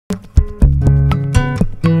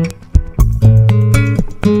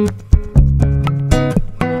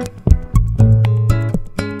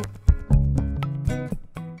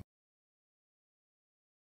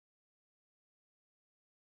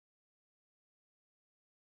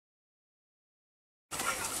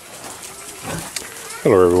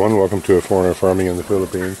Hello everyone, welcome to A Foreigner Farming in the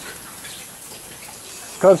Philippines.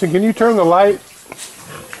 Constance, can you turn the light?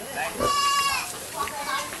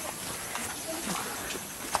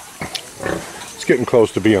 It's getting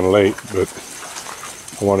close to being late, but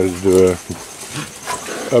I wanted to do a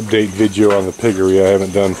update video on the piggery. I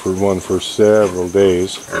haven't done one for several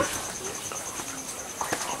days.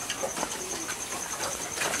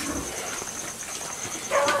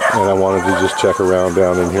 And I wanted to just check around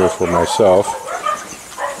down in here for myself,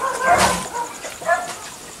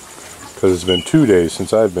 because it's been 2 days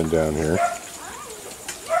since I've been down here.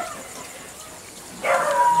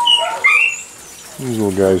 These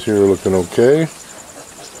little guys here are looking okay.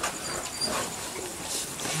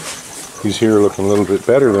 These here are looking a little bit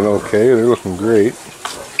better than okay. They're looking great.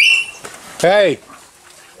 Hey!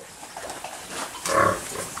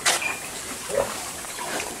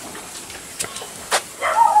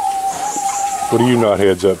 What are you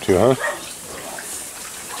knotheads up to, huh?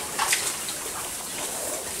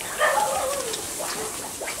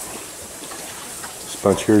 This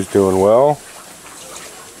bunch here is doing well.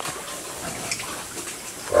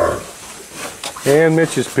 And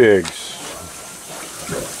Mitch's pigs.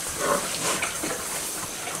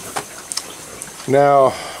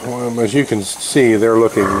 Now, as you can see, they're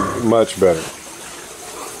looking much better.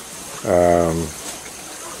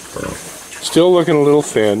 Still looking a little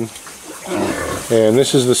thin. And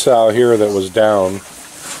this is the sow here that was down.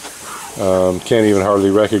 Can't even hardly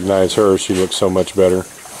recognize her. She looks so much better.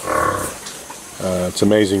 It's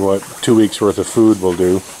amazing what 2 weeks worth of food will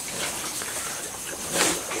do.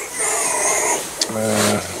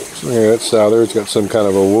 Yeah, that sow there's got some kind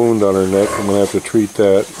of a wound on her neck. I'm going to have to treat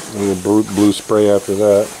that. I'm going to blue spray after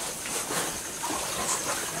that.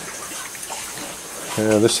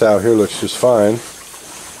 This sow here looks just fine.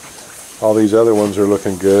 All these other ones are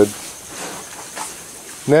looking good.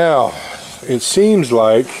 Now, it seems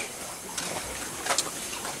like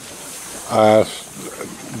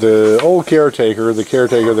the old caretaker, the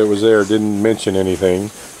caretaker that was there, didn't mention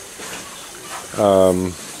anything.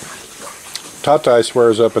 Tatai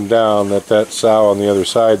swears up and down that that sow on the other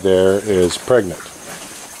side there is pregnant.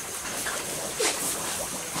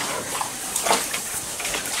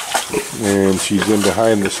 And she's in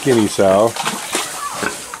behind the skinny sow.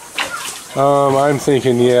 I'm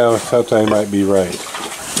thinking, yeah, Tatai might be right.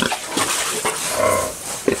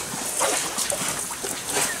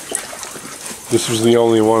 This was the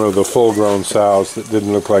only one of the full-grown sows that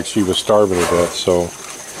didn't look like she was starving to death, so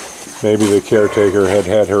maybe the caretaker had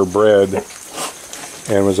had her bred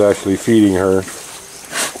and was actually feeding her.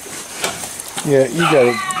 Yeah, you got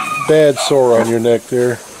a bad sore on your neck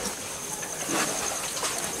there.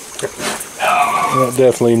 That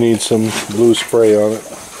definitely needs some blue spray on it.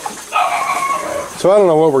 So I don't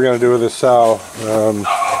know what we're going to do with this sow,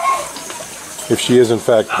 if she is in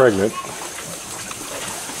fact pregnant.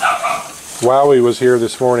 Wowie was here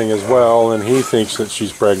this morning as well, and he thinks that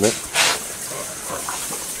she's pregnant.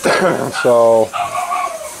 So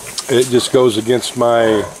it just goes against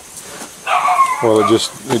my, well, it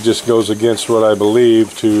just goes against what I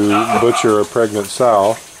believe to butcher a pregnant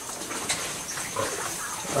sow.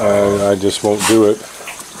 I just won't do it.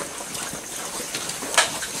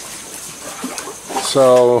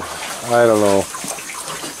 So I don't know.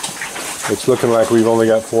 It's looking like we've only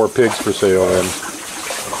got 4 pigs for sale then.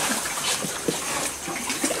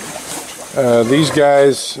 These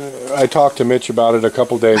guys, I talked to Mitch about it a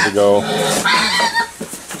couple days ago.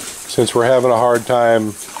 Since we're having a hard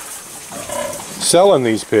time selling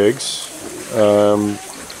these pigs,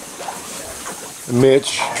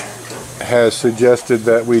 Mitch has suggested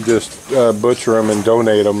that we just butcher them and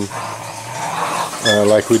donate them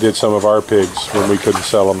like we did some of our pigs when we couldn't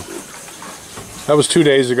sell them. That was 2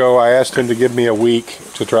 days ago. I asked him to give me a week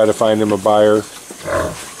to try to find him a buyer.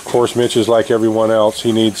 Of course, Mitch is like everyone else.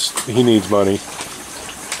 He needs money.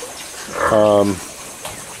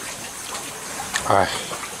 I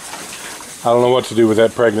don't know what to do with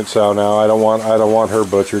that pregnant sow now. I don't want her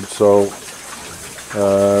butchered, so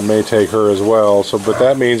I may take her as well. So, but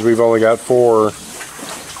that means we've only got 4.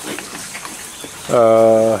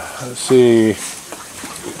 Let's see.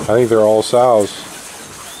 I think they're all sows,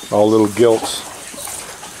 all little gilts.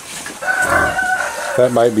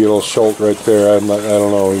 That might be a little sholt right there. I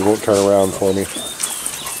don't know. He won't turn around for me.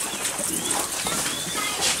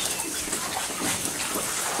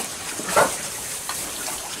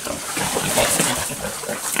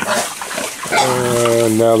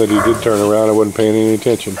 Now that he did turn around, I wasn't paying any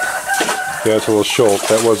attention. Yeah, it's a little sholt.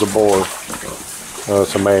 That was a boar.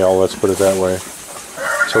 It's a male. Let's put it that way.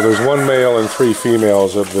 So there's 1 male and 3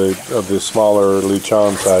 females of the smaller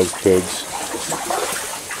Lechon sized pigs,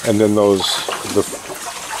 and then the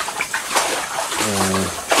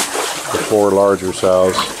the 4 larger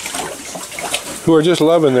sows, who are just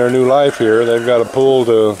loving their new life here. They've got a pool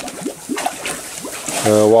to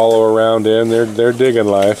wallow around in. They're digging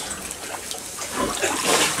life.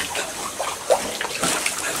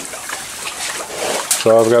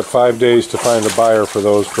 So I've got 5 days to find a buyer for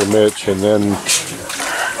those for Mitch, and then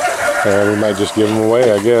we might just give them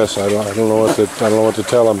away, I guess. I don't know what to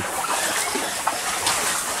tell them.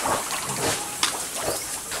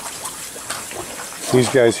 These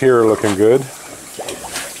guys here are looking good.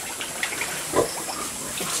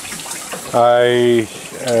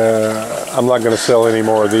 I'm not going to sell any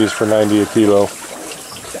more of these for 90 a kilo.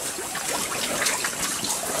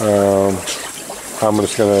 I'm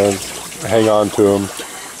just going to hang on to them.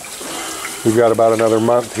 We've got about another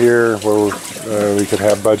month here where we could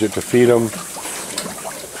have budget to feed them.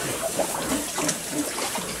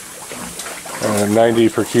 90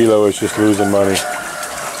 per kilo is just losing money.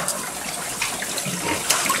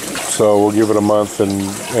 So we'll give it a month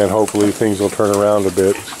and hopefully things will turn around a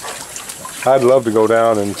bit. I'd love to go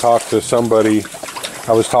down and talk to somebody.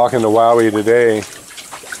 I was talking to Wowie today,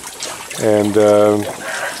 and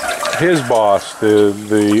his boss, the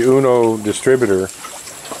Uno distributor,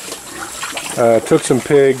 took some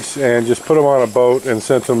pigs and just put them on a boat and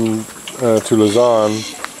sent them to Lausanne.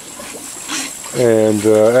 And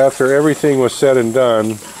after everything was said and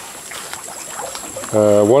done,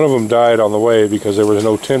 one of them died on the way because there was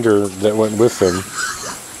no tender that went with them.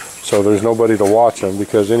 So there's nobody to watch them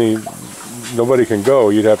because nobody can go.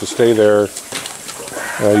 You'd have to stay there.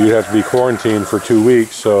 You'd have to be quarantined for 2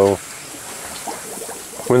 weeks. So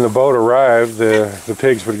when the boat arrived, the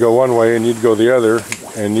pigs would go one way and you'd go the other,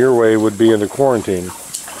 and your way would be into quarantine.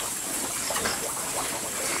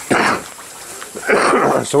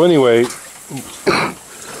 So anyway,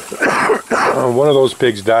 one of those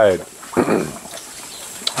pigs died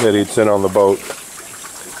that he'd sent on the boat.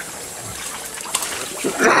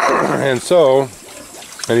 And so,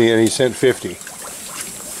 and he sent 50.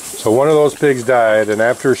 So one of those pigs died, and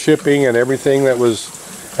after shipping and everything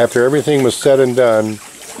after everything was said and done,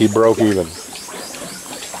 he broke even.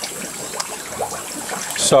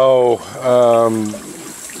 So,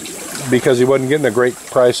 because he wasn't getting a great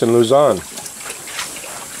price in Lausanne.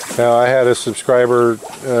 Now, I had a subscriber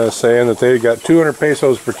saying that they got 200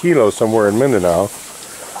 pesos per kilo somewhere in Mindanao.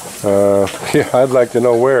 Yeah, I'd like to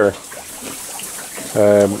know where.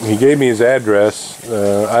 He gave me his address.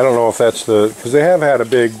 I don't know if that's because they have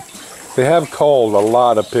culled a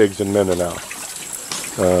lot of pigs in Mindanao.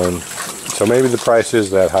 So maybe the price is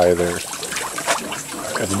that high there.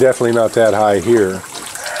 It's definitely not that high here.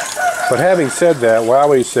 But having said that,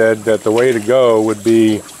 Wowie said that the way to go would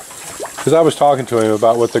be, because I was talking to him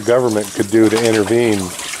about what the government could do to intervene,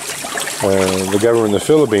 the government in the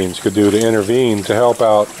Philippines could do to intervene to help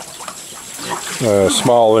out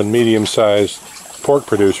small and medium-sized pork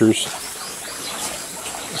producers,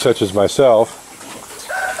 such as myself.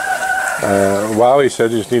 Wowie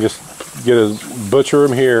said you just need to butcher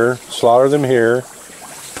them here, slaughter them here,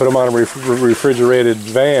 put them on a refrigerated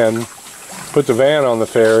van, put the van on the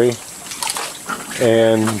ferry,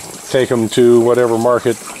 and take them to whatever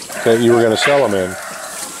market that you were going to sell them in.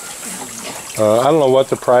 I don't know what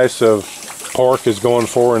the price of pork is going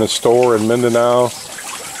for in a store in Mindanao.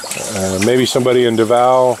 Maybe somebody in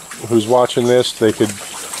Davao who's watching this, they could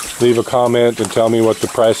leave a comment and tell me what the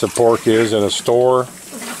price of pork is in a store,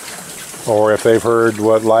 or if they've heard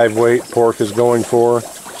what live weight pork is going for.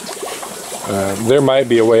 There might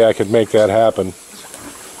be a way I could make that happen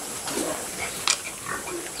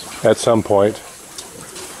at some point.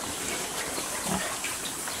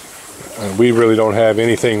 We really don't have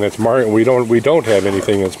anything that's we don't have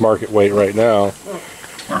anything that's market weight right now.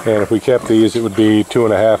 And if we kept these, it would be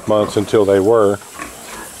 2.5 months until they were,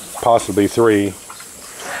 possibly 3.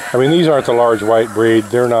 I mean, these aren't the large white breed.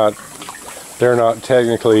 They're not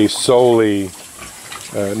technically solely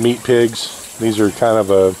meat pigs. These are kind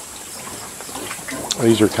of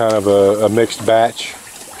a mixed batch.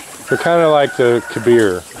 They're kind of like the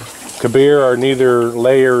Kabir. Kabir are neither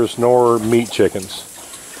layers nor meat chickens.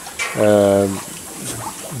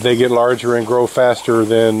 They get larger and grow faster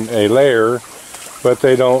than a layer, but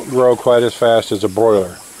they don't grow quite as fast as a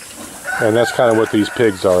broiler. And that's kind of what these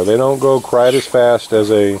pigs are. They don't grow quite as fast as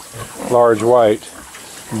a large white,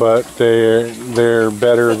 but they're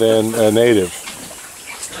better than a native.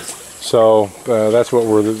 So that's where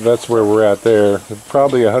we're at there.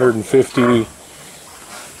 Probably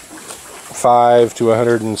 155 to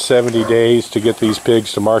 170 days to get these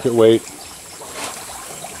pigs to market weight.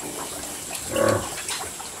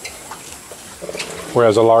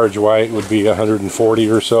 Whereas a large white would be 140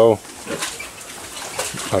 or so,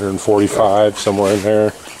 145, somewhere in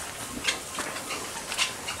there.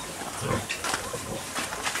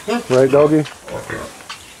 Right, doggy?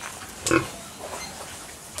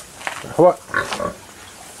 What?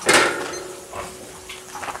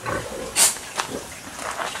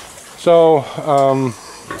 So,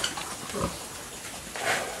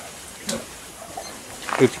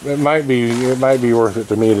 it might be worth it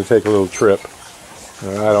to me to take a little trip.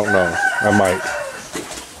 I don't know. I might.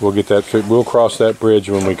 We'll get that. We'll cross that bridge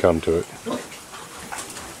when we come to it.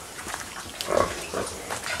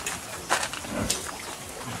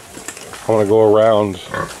 I want to go around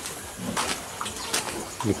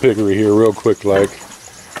the piggery here real quick, like,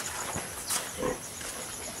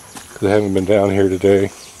 because I haven't been down here today.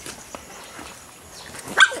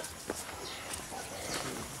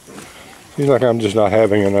 Seems like I'm just not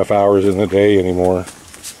having enough hours in the day anymore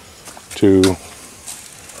to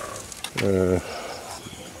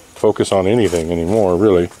focus on anything anymore,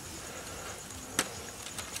 really.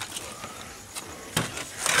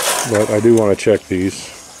 But I do want to check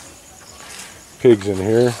these pigs in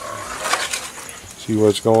here, see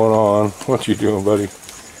what's going on. What you doing, buddy?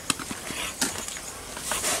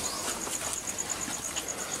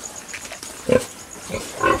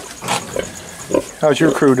 How's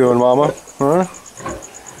your crew doing, Mama? Huh?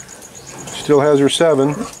 Still has her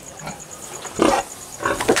 7.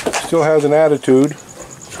 Still has an attitude.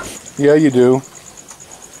 Yeah, you do.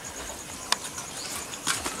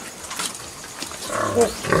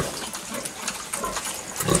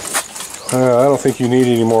 I don't think you need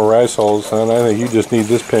any more rice hulls, son. I think you just need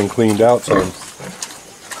this pen cleaned out some.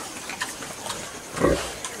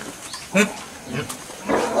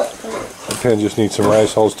 The pen just needs some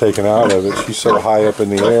rice hulls taken out of it. She's so high up in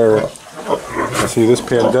the air. And see, this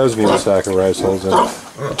pen does need a sack of rice hulls in it,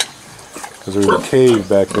 because there's a cave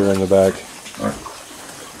back there in the back.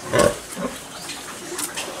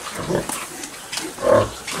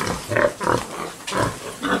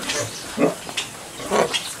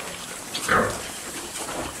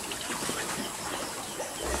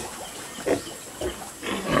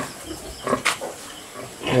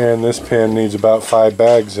 And this pen needs about 5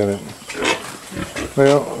 bags in it.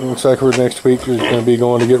 Well, it looks like we're next week we're going to be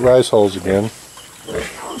going to get rice hulls again.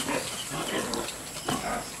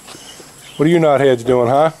 What are you knotheads doing,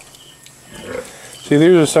 huh? See,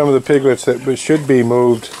 these are some of the piglets that should be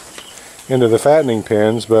moved into the fattening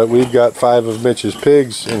pens, but we've got 5 of Mitch's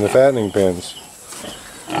pigs in the fattening pens.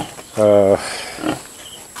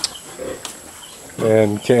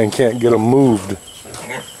 And can't get them moved.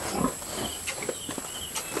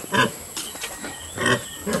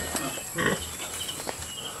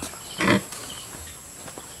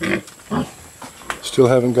 Still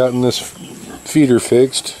haven't gotten this feeder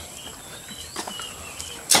fixed.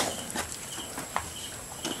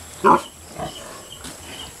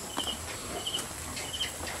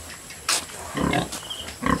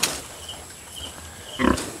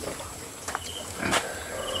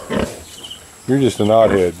 You're just a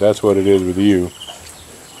knothead. That's what it is with you.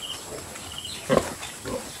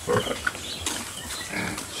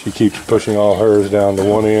 She keeps pushing all hers down to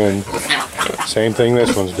one end. Same thing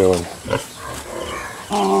this one's doing.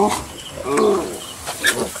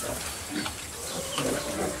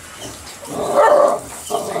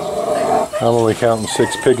 I'm only counting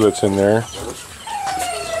 6 piglets in there.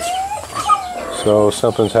 So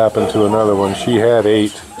something's happened to another one. She had 8.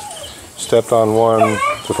 Stepped on one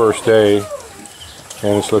the first day.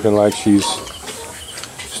 And it's looking like she's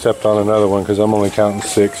stepped on another one, because I'm only counting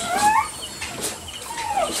 6.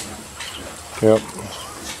 Yep.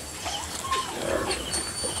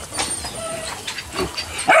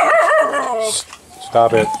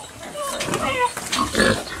 Stop it.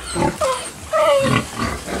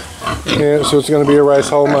 Yeah, so it's going to be a rice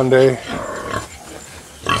hull Monday.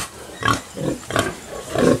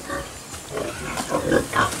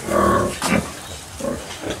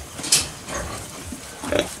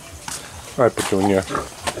 All right, Petunia.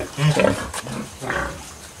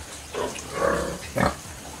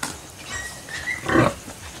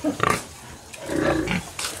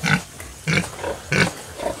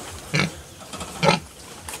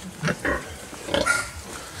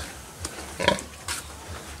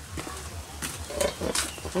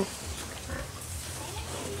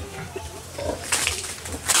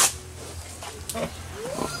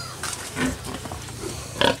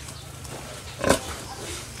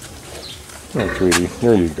 Oh, Tweety,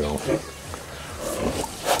 there you go.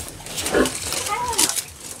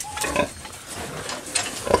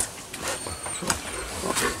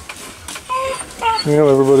 Well,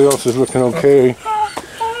 everybody else is looking okay,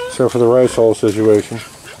 except for the rice hull situation.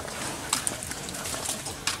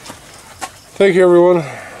 Thank you, everyone.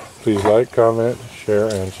 Please like, comment, share,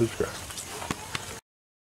 and subscribe.